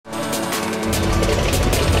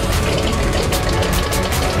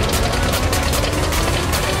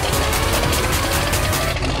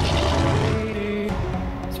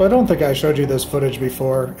So I don't think I showed you this footage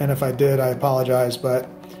before, and if I did, I apologize, but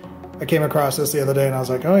I came across this the other day and I was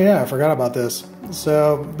like, oh yeah, I forgot about this.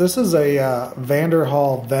 So this is a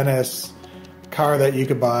Vanderhall Venice car that you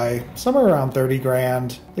could buy somewhere around 30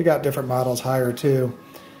 grand. They got different models higher too.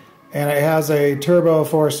 And it has a turbo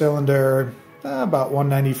 4-cylinder, about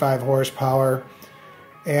 195 horsepower.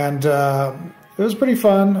 And it was pretty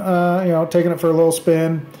fun, you know, taking it for a little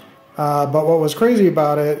spin. But what was crazy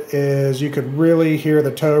about it is you could really hear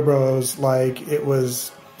the turbos like it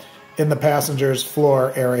was in the passenger's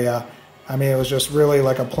floor area. I mean, it was just really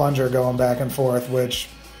like a plunger going back and forth, which,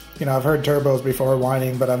 you know, I've heard turbos before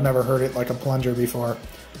whining, but I've never heard it like a plunger before.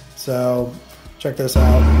 So check this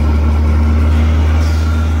out.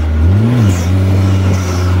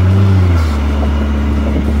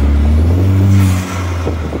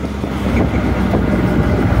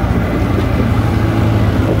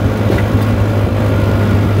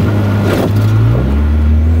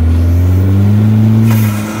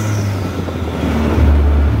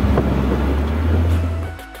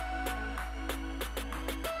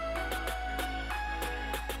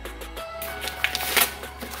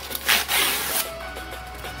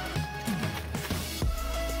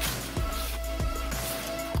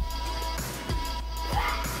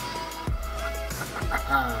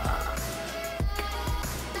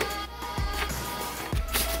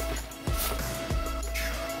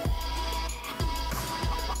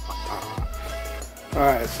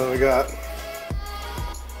 Alright, so we got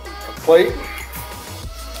a plate,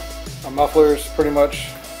 our muffler's pretty much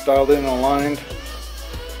dialed in and aligned,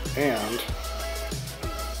 and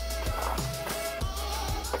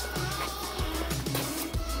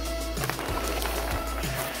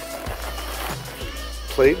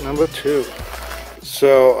plate number 2.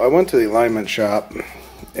 So I went to the alignment shop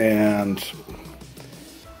and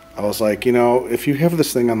I was like, you know, if you have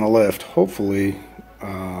this thing on the lift, hopefully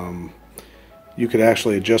you could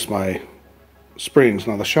actually adjust my springs.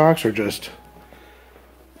 Now the shocks are just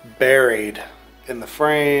buried in the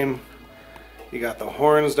frame. You got the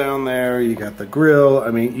horns down there, you got the grill. I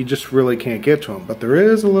mean, you just really can't get to them. But there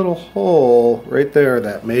is a little hole right there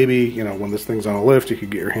that maybe, you know, when this thing's on a lift, you could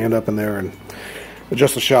get your hand up in there and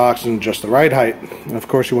adjust the shocks and just the right height. And of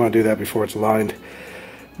course you want to do that before it's aligned.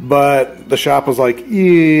 But the shop was like,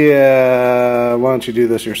 yeah, why don't you do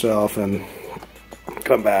this yourself and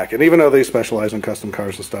come back. And even though they specialize in custom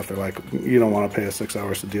cars and stuff, they're like, you don't want to pay us 6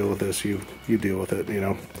 hours to deal with this, you deal with it, you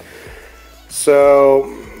know.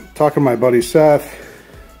 So talking to my buddy Seth,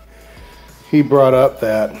 he brought up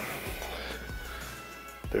that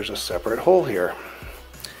there's a separate hole here.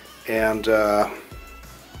 And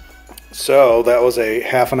so that was a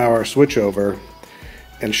half an hour switchover,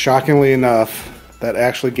 and shockingly enough, that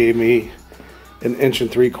actually gave me an 1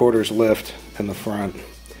 3/4 lift in the front,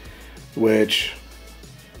 which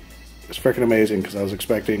is freaking amazing because I was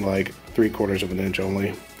expecting like 3/4 of an inch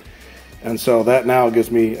only. And so that now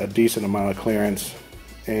gives me a decent amount of clearance,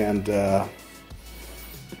 and I'm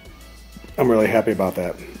really happy about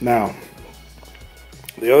that. Now,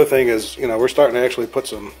 the other thing is, you know, we're starting to actually put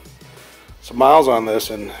some miles on this,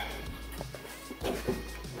 and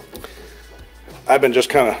I've been just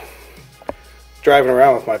kind of driving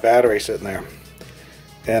around with my battery sitting there.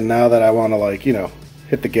 And now that I want to, like, you know,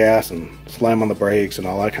 hit the gas and slam on the brakes and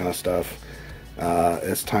all that kind of stuff,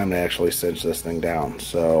 it's time to actually cinch this thing down.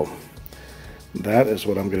 So that is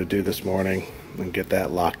what I'm going to do this morning and get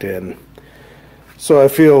that locked in. So I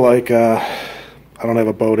feel like I don't have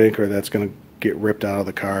a boat anchor that's going to get ripped out of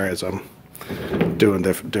the car as I'm doing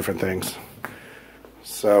different things.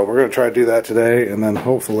 So we're going to try to do that today, and then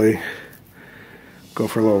hopefully go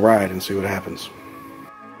for a little ride and see what happens.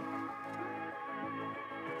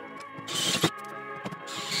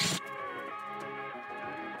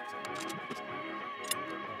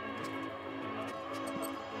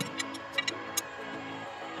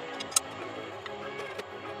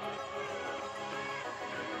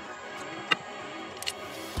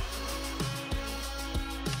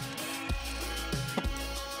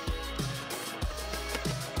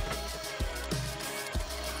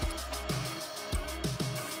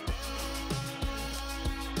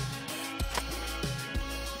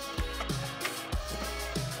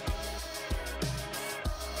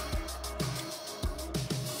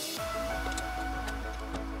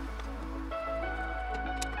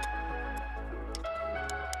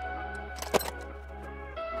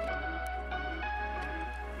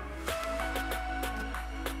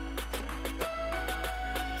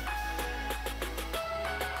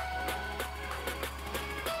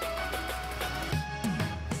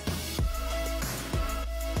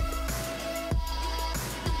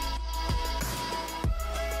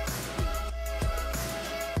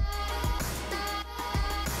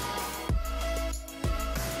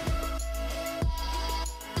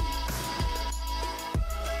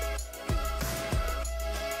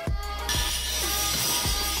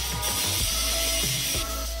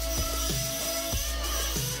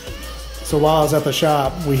 So while I was at the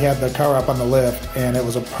shop, we had the car up on the lift, and it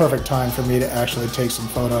was a perfect time for me to actually take some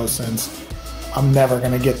photos, since I'm never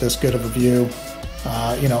going to get this good of a view,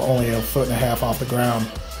 you know, only 1.5 feet off the ground.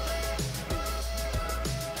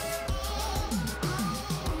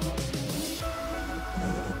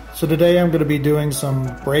 So today I'm going to be doing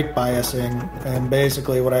some brake biasing, and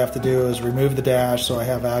basically what I have to do is remove the dash so I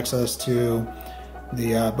have access to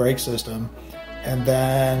the brake system, and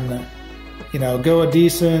then, you know, go a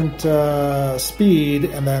decent speed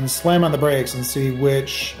and then slam on the brakes and see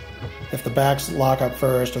which, if the backs lock up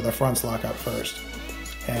first or the fronts lock up first.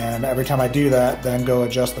 And every time I do that, then go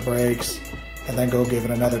adjust the brakes and then go give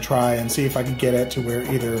it another try and see if I can get it to where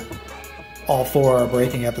either all four are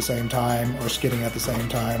braking at the same time or skidding at the same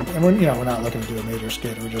time. And we're, you know, we're not looking to do a major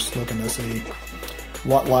skid, we're just looking to see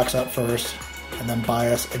what locks up first and then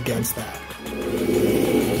bias against that.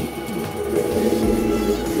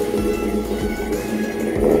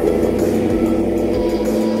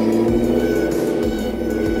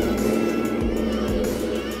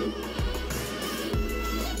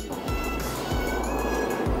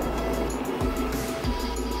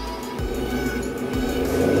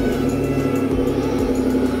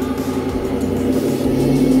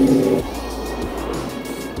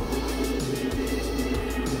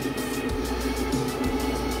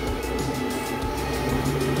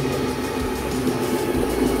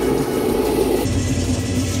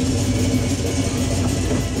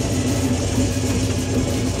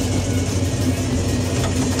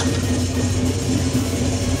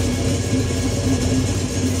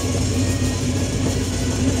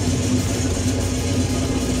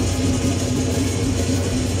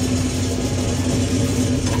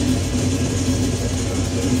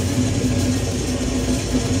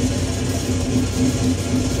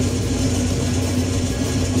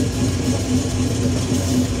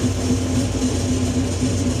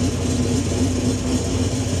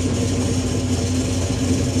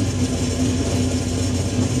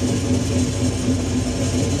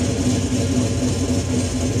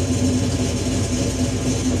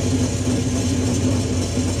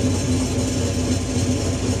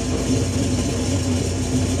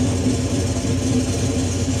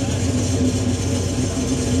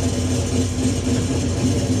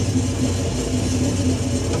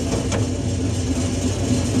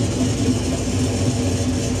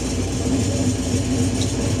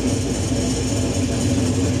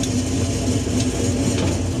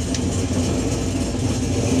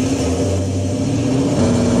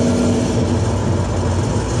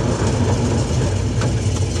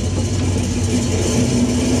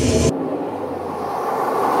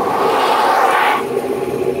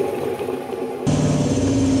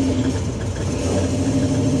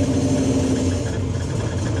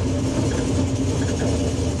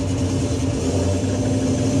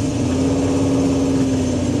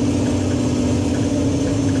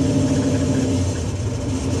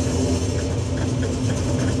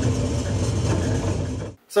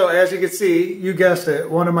 So as you can see, you guessed it,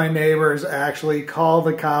 one of my neighbors actually called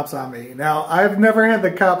the cops on me. Now, I've never had the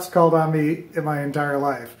cops called on me in my entire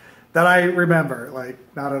life that I remember, like,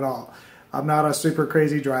 not at all. I'm not a super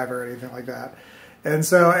crazy driver or anything like that. And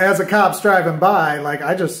so as the cops driving by, like,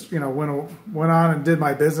 I just, you know, went on and did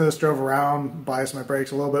my business, drove around, biased my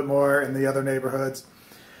brakes a little bit more in the other neighborhoods.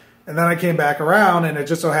 And then I came back around, and it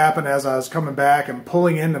just so happened as I was coming back and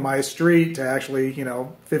pulling into my street to actually, you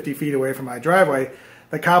know, 50 feet away from my driveway,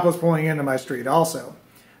 the cop was pulling into my street also.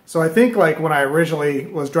 So I think, like, when I originally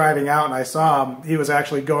was driving out and I saw him, he was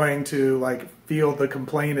actually going to, like, field the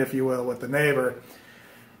complaint, if you will, with the neighbor.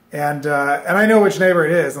 And I know which neighbor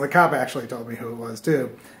it is, and the cop actually told me who it was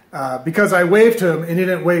too, because I waved to him and he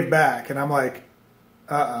didn't wave back, and I'm like,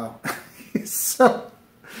 uh-oh. So,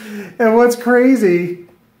 and what's crazy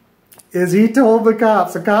is he told the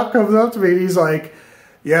cops, the cop comes up to me and he's like,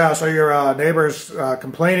 yeah, so your neighbor's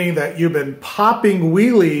complaining that you've been popping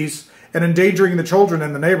wheelies and endangering the children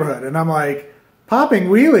in the neighborhood. And I'm like, popping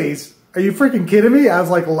wheelies? Are you freaking kidding me? I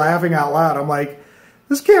was like laughing out loud. I'm like,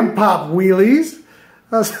 this can't pop wheelies.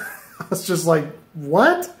 I was just like,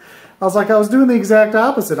 what? I was like, I was doing the exact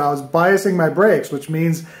opposite. I was biasing my brakes, which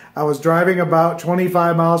means I was driving about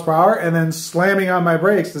 25 miles per hour and then slamming on my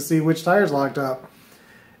brakes to see which tire's locked up.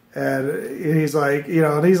 And he's like, you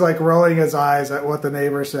know, and he's like rolling his eyes at what the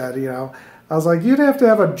neighbor said, you know. I was like, you'd have to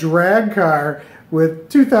have a drag car with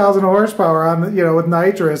 2,000 horsepower on, the, you know, with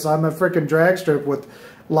nitrous on the freaking drag strip with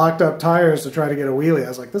locked up tires to try to get a wheelie. I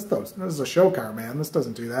was like, this is a show car, man. This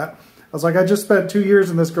doesn't do that. I was like, I just spent 2 years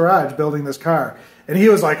in this garage building this car. And he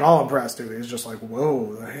was like all impressed, dude. He was just like,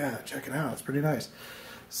 whoa, yeah, check it out. It's pretty nice.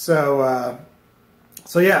 So,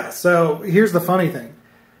 so yeah, so here's the funny thing.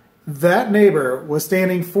 that neighbor was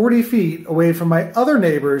standing 40 feet away from my other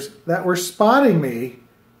neighbors that were spotting me,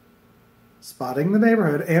 spotting the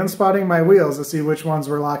neighborhood and spotting my wheels to see which ones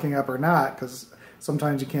were locking up or not, because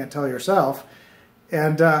sometimes you can't tell yourself.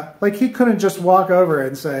 And like, he couldn't just walk over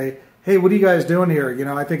and say, hey, what are you guys doing here? You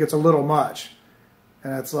know, I think it's a little much.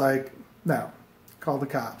 And it's like, no, call the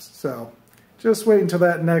cops. So just wait until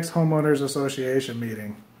that next homeowners association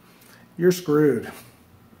meeting. You're screwed.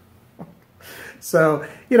 So,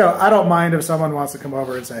 you know, I don't mind if someone wants to come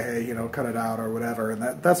over and say, hey, you know, cut it out or whatever, and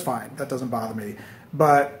that's fine. That doesn't bother me.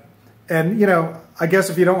 But, and, you know, I guess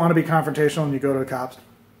if you don't want to be confrontational and you go to the cops,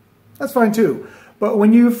 that's fine too. But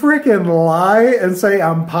when you freaking lie and say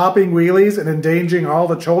I'm popping wheelies and endangering all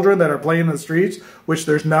the children that are playing in the streets, which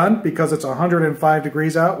there's none because it's 105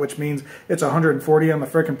 degrees out, which means it's 140 on the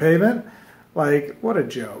freaking pavement, like, what a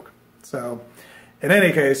joke. So, in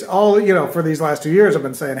any case, all, you know, for these last 2 years, I've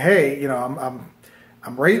been saying, hey, you know,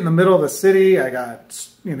 I'm right in the middle of the city. I got,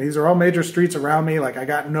 you know, these are all major streets around me. Like, I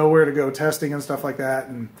got nowhere to go testing and stuff like that.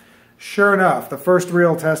 And sure enough, the first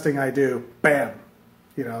real testing I do, bam,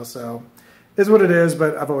 you know, so is what it is,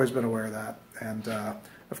 but I've always been aware of that. And,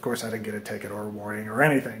 of course, I didn't get a ticket or a warning or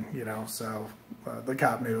anything, you know, so the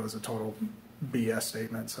cop knew it was a total BS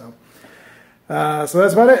statement, so. So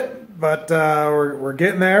that's about it, but we're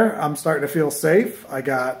getting there. I'm starting to feel safe. I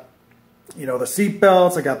got, you know, the seat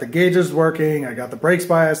belts, I got the gauges working, I got the brakes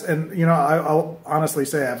biased, and, you know, I'll honestly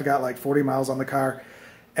say I've got like 40 miles on the car,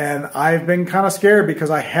 and I've been kind of scared because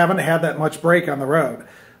I haven't had that much brake on the road.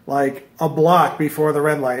 Like a block before the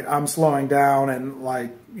red light, I'm slowing down and,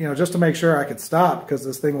 like, you know, just to make sure I could stop because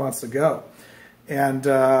this thing wants to go. And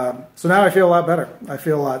so now I feel a lot better. I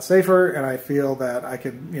feel a lot safer, and I feel that I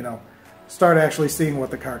can, you know, start actually seeing what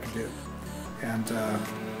the car can do. And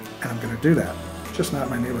I'm going to do that, just not in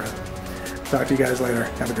my neighborhood. Talk to you guys later.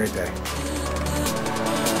 Have a great day.